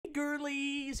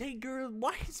girlies! Hey girl,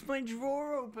 why is my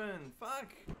drawer open?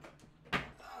 Fuck.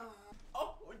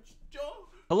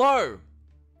 Hello!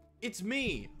 It's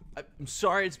me! I'm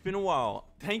sorry it's been a while.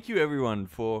 Thank you everyone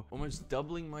for almost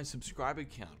doubling my subscriber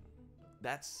count.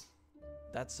 That's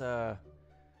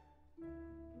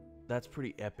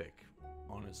pretty epic,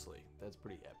 honestly. That's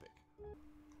pretty epic.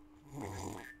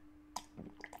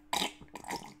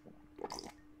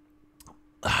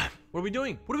 What are we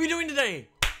doing? What are we doing today?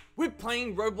 We're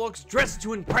playing Roblox Dress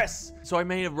to Impress. So I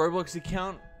made a Roblox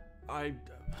account. I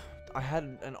had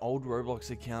an old Roblox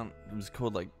account. It was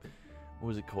called like, what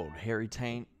was it called? Harry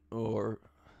Taint? Or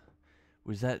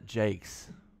was that Jake's?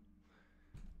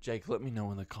 Jake, let me know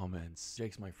in the comments.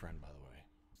 Jake's my friend, by the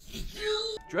way.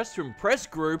 Dress to Impress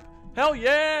group? Hell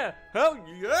yeah! Hell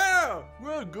yeah!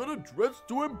 We're gonna dress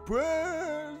to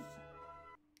impress!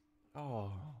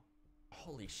 Oh.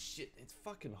 Holy shit, it's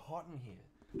fucking hot in here.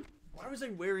 Why was I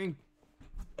wearing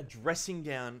a dressing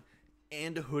gown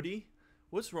and a hoodie?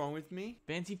 What's wrong with me?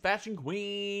 Fancy fashion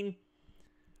queen!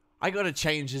 I gotta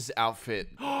change this outfit.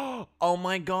 Oh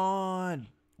my god!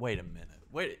 Wait a minute.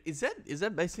 Wait, is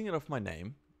that basing it off my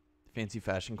name? Fancy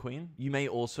fashion queen? You may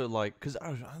also like, cause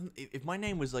if my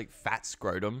name was like Fat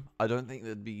Scrotum, I don't think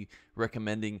they'd be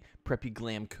recommending preppy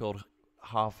glam curled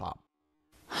half up.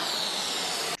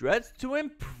 Dress to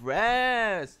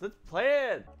Impress! Let's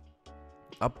play it!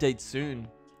 Update soon.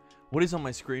 What is on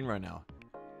my screen right now?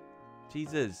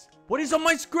 Jesus. What is on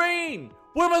my screen?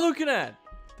 What am I looking at?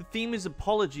 The theme is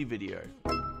apology video.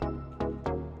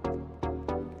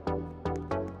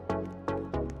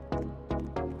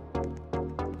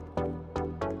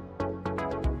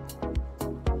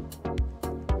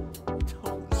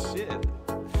 Oh shit.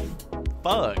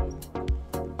 Fuck.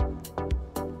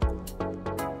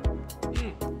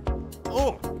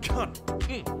 Oh god.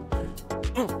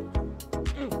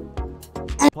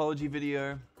 Apology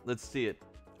video. Let's see it.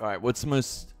 All right, what's the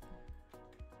most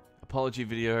apology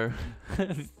video?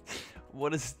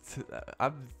 What is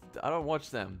I don't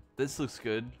watch them. This looks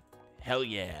good. Hell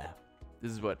yeah.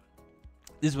 This is what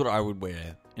I would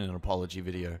wear in an apology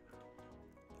video.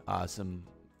 Some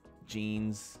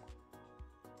jeans.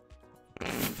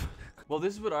 Well,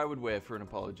 this is what I would wear for an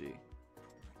apology.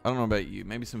 I don't know about you.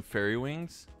 Maybe some fairy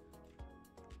wings.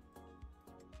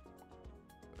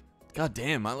 God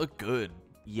damn, I look good.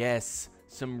 Yes,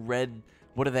 some red.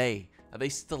 What are they? Are they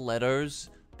stilettos?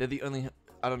 They're the only.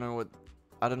 I don't know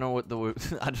what the word.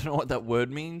 I don't know what that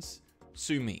word means.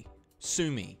 Sue me.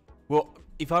 Sue me. Well,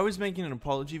 if I was making an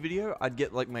apology video, I'd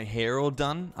get like my hair all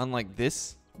done. Unlike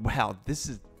this. Wow,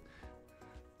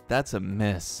 that's a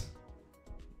mess.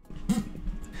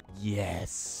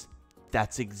 Yes,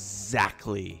 that's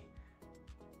exactly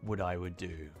what I would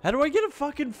do. How do I get a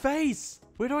fucking face?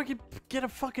 Where do I get a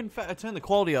fucking face? I turned the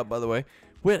quality up, by the way.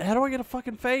 Wait, how do I get a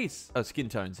fucking face? Oh, skin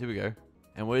tones. Here we go.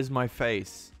 And where's my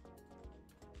face?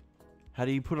 How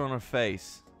do you put on a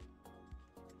face?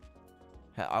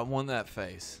 I want that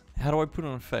face. How do I put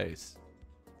on a face?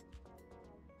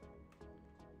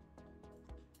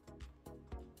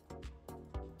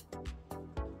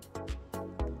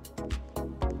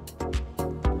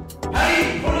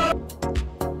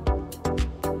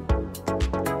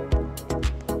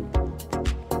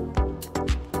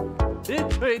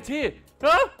 It's here.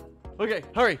 Huh? Okay,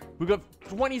 hurry. We've got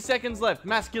 20 seconds left.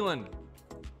 Masculine.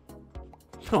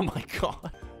 Oh my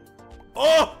god.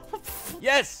 Oh!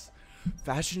 Yes!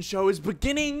 Fashion show is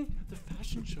beginning. The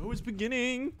fashion show is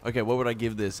beginning. Okay, what would I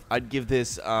give this? I'd give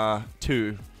this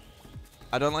 2.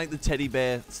 I don't like the teddy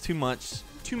bear. It's too much.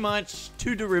 Too much.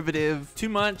 Too derivative. Too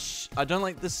much. I don't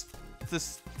like the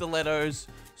stilettos.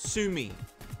 Sue me.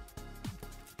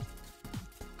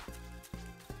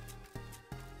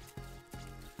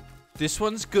 This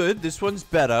one's good. This one's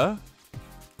better.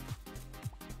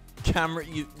 Camera,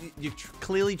 you're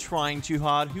clearly trying too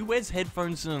hard. Who wears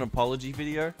headphones in an apology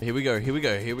video? Here we go. Here we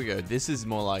go. Here we go. This is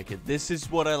more like it. This is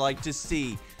what I like to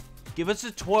see. Give us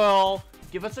a 12.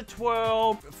 Give us a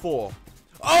 12. 4.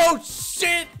 Oh,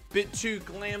 shit! Bit too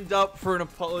glammed up for an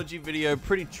apology video.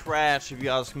 Pretty trash, if you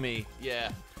ask me.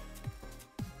 Yeah.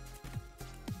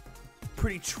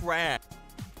 Pretty trash.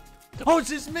 Oh, it's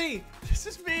just me. This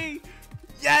is me.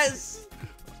 Yes!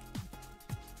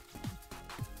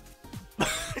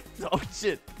 Oh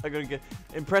shit, I gotta get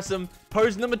impress him.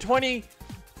 Pose number 20.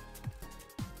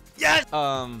 Yes!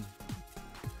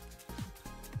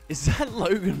 Is that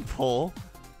Logan Paul?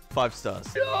 5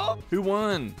 stars. Yeah. Who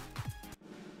won?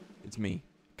 It's me.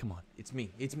 Come on, it's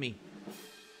me. It's me.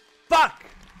 Fuck!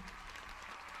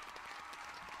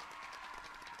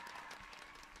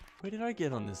 Where did I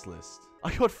get on this list?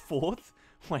 I got 4th?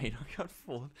 Wait, I got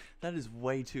 4th? That is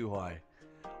way too high.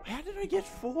 How did I get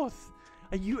 4th?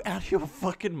 Are you out of your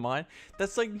fucking mind?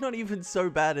 That's like not even so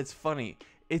bad, it's funny.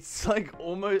 It's like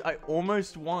I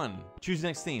almost won. Choose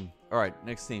next theme. Alright,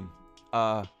 next theme.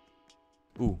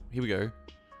 Ooh, here we go.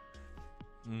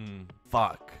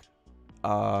 Fuck.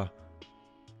 How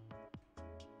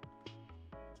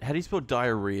do you spell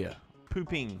diarrhea?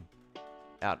 Pooping.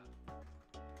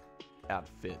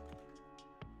 Outfit.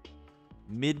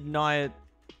 Midnight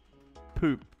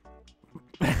poop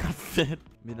outfit.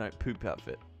 Midnight poop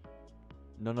outfit.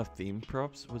 Not enough theme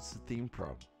props? What's the theme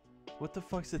prop? What the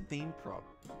fuck's a theme prop?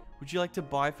 Would you like to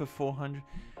buy for 400?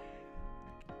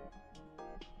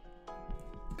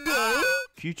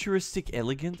 Futuristic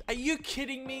elegant? Are you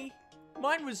kidding me?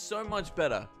 Mine was so much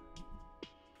better.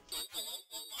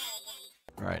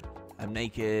 Right, I'm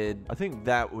naked. I think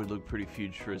that would look pretty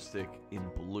futuristic in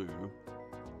blue.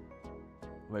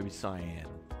 Maybe cyan.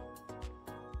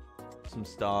 Some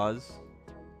stars.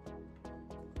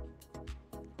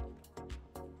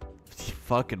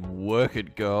 Fucking work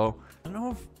it, girl. I don't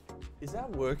know if... Is that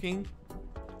working?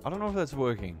 I don't know if that's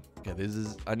working. Okay, this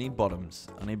is... I need bottoms.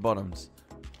 I need bottoms.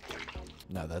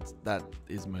 No, that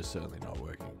is most certainly not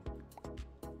working.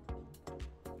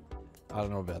 I don't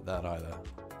know about that either.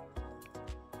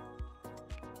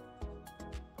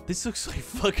 This looks like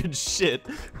fucking shit.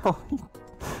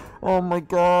 Oh my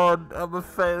god, I'm a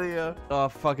failure. Oh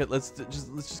fuck it, let's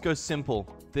just go simple.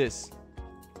 This.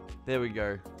 There we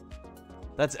go.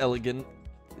 That's elegant.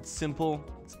 It's simple.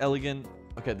 It's elegant.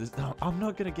 Okay, no, I'm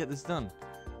not gonna get this done.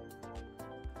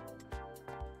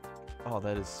 Oh,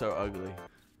 that is so ugly.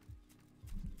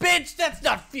 Bitch, that's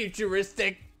not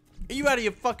futuristic. Are you out of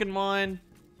your fucking mind?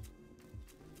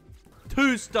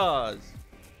 2 stars.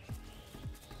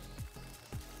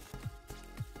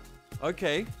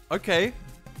 Okay, okay.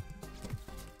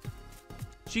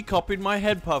 She copied my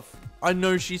head puff. I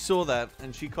know she saw that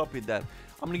and she copied that.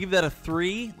 I'm gonna give that a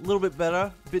 3. A little bit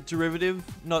better. Bit derivative.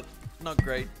 Not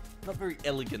great. Not very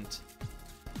elegant.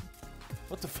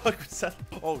 What the fuck was that?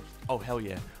 Oh hell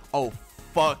yeah. Oh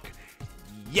fuck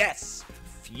yes.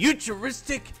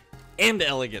 Futuristic and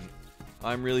elegant.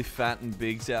 I'm really fat in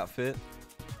Big's outfit.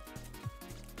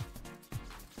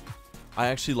 I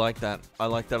actually like that. I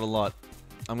like that a lot.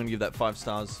 I'm gonna give that 5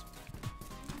 stars.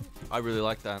 I really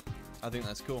like that. I think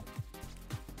that's cool.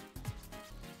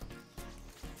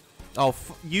 Oh,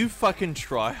 you fucking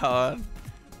try hard.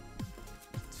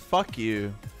 Fuck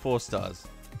you. 4 stars.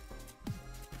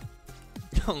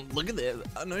 Look at that.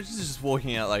 I know she's just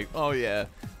walking out like, oh yeah,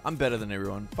 I'm better than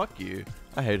everyone. Fuck you.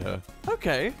 I hate her.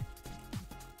 Okay.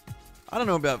 I don't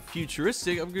know about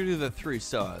futuristic. I'm gonna do the 3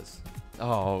 stars.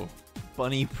 Oh,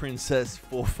 Bunny Princess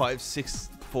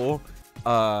 4564.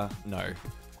 No.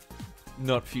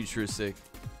 Not futuristic.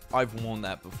 I've worn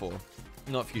that before.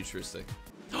 Not futuristic.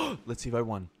 Let's see if I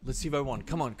won. Let's see if I won.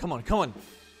 Come on, come on, come on.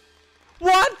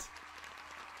 What?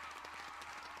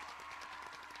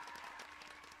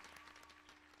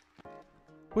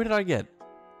 Where did I get?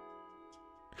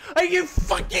 Are you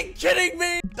fucking kidding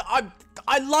me?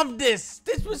 I love this.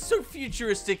 This was so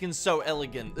futuristic and so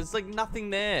elegant. There's like nothing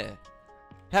there.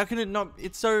 How can it not?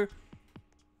 It's so...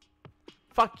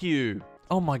 Fuck you.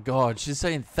 Oh my god, she's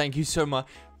saying thank you so much.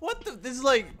 What the? This is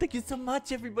like, thank you so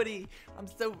much, everybody.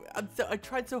 I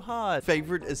tried so hard.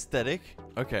 Favorite aesthetic?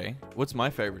 Okay, what's my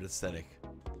favorite aesthetic?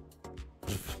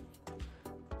 This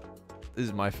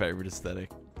is my favorite aesthetic.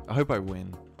 I hope I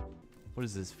win. What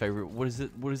is this favorite? What is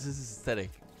it? What is this aesthetic?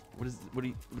 What are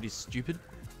you stupid?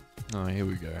 Oh, here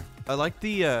we go. I like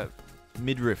the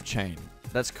midriff chain.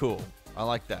 That's cool. I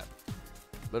like that.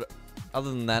 But other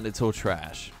than that, it's all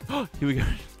trash. Here we go.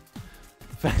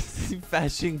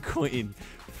 Fashion queen.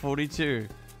 42.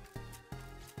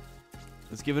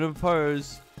 Let's give it a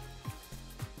pose.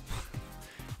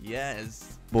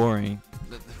 Yes. Boring.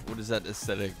 What is that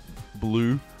aesthetic?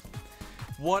 Blue.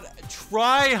 What?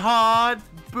 Try hard.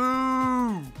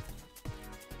 Boo.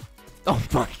 Oh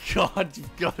my god.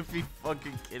 You've got to be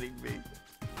fucking kidding me.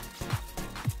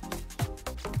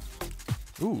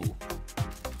 Ooh.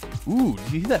 Ooh.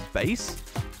 Did you hear that bass?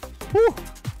 Woo.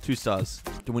 2 stars.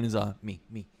 The winners are me.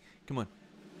 Come on.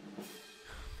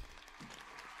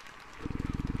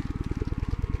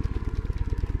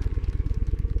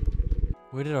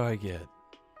 Where did I get?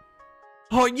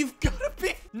 Oh, you've got to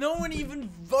be... No one even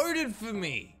voted for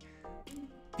me.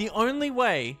 The only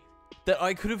way that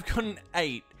I could have gotten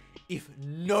 8 if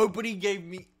nobody gave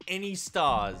me any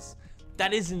stars.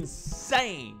 That is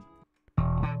insane.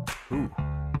 Ooh.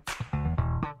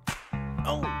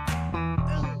 Oh.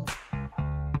 Ow.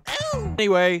 Ow.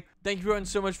 Anyway, thank you everyone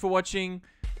so much for watching.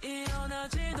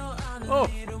 Oh,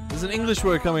 there's an English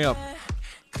word coming up.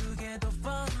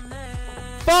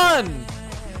 Fun!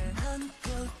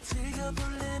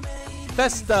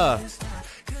 Festa.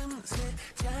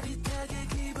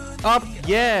 Up,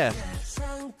 yeah.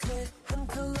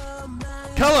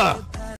 Color.